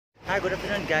Hi, good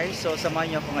afternoon guys. So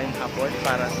samahan niyo ako ngayong hapon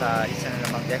para sa isa na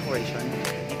namang decoration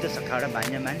dito sa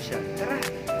Carabania Mansion. Tara!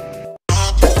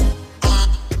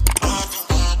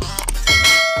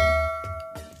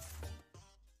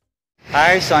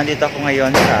 Hi, so andito ako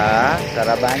ngayon sa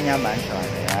Carabania Mansion.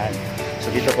 Ayan. So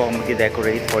dito po ako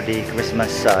mag-decorate for the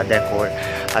Christmas decor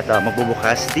at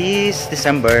magbubukas this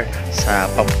December sa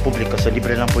publiko. So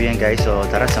libre lang po yan guys. So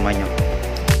tara, samahan niyo.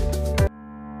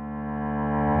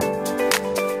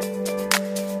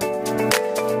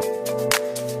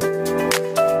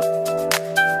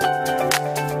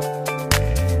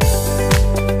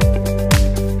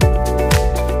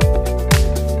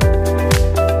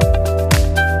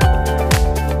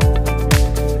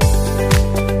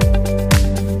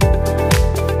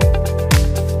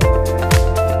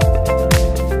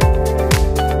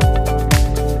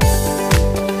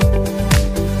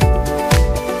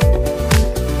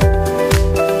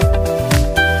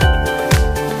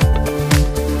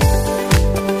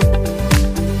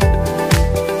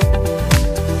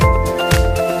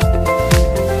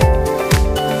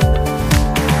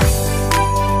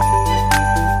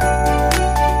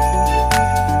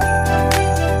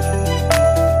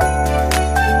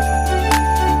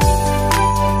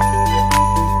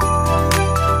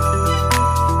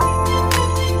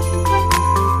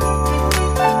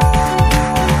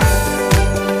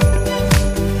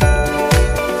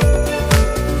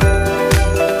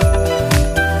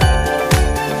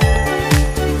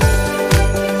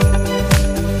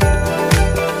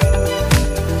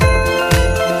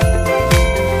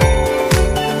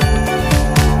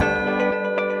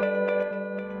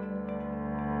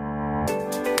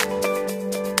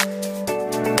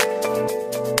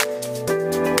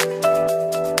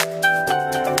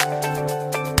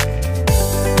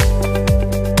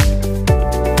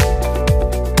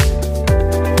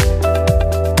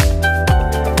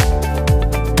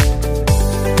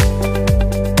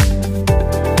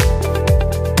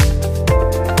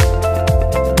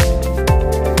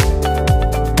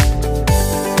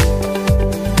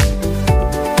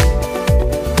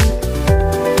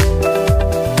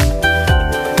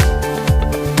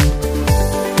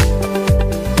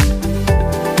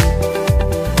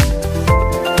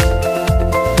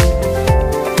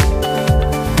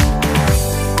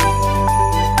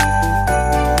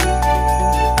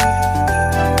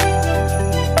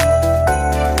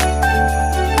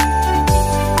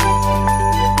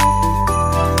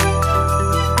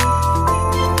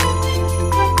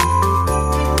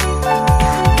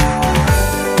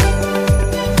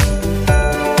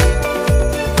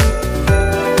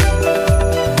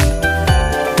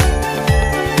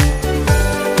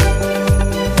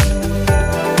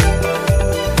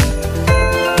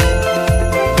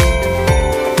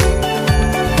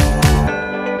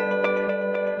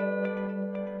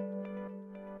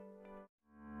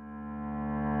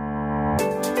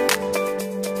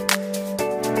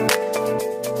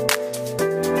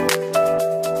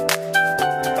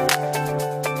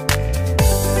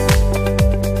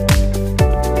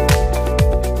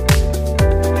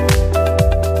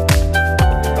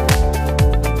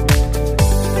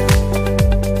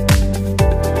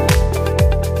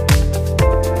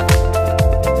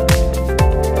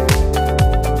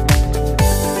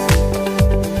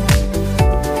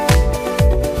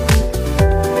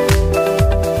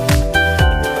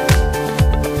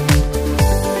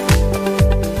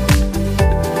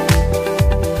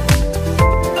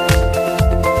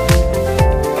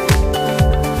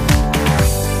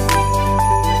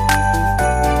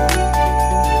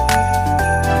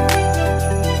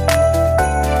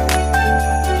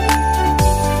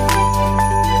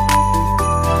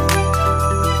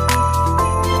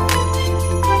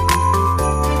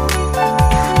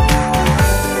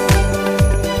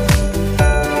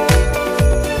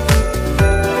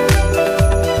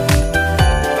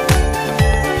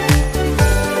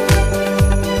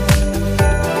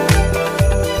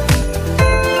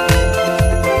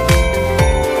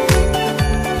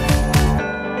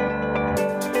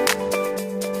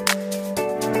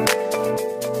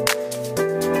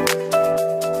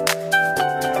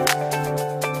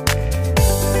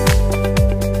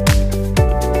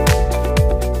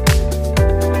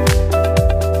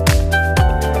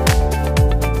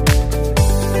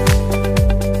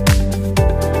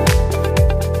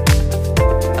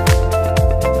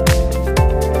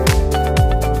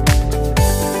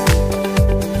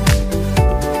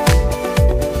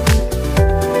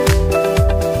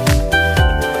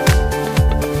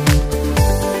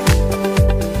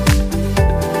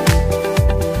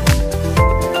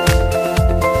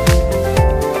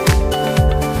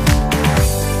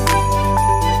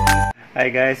 Hi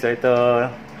guys, so ito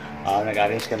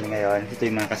Nag-arrange kami ngayon. Ito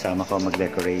yung mga kasama ko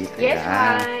mag-decorate. Yes, Ayan.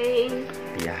 hi!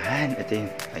 Ayan. Ito yung...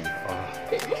 Ay, oh.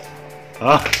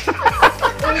 Oh.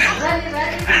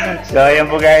 So,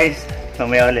 ayan po guys.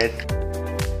 Mamaya ulit.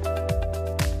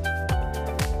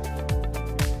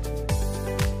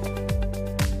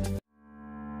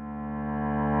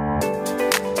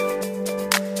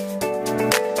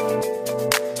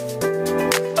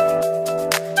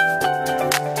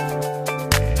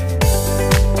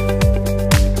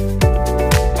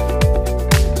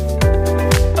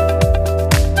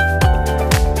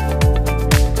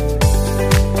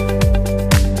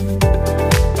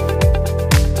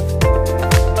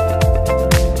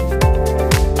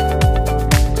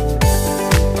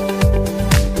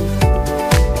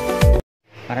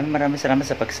 Maraming salamat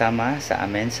sa pagsama sa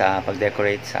amin sa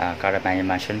pag-decorate sa Carabania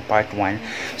Mansion Part 1.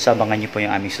 So, abangan nyo po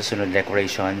yung aming susunod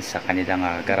decoration sa kanilang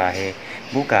garahe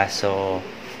bukas. So,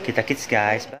 kita-kits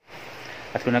guys!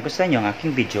 At kung nagustuhan nyo ang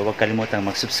aking video, huwag kalimutang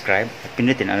mag-subscribe at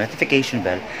pinutin ang notification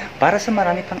bell para sa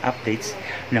marami pang updates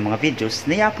ng mga videos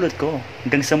na i-upload ko.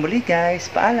 Hanggang sa muli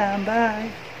guys! Paalam!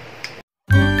 Bye!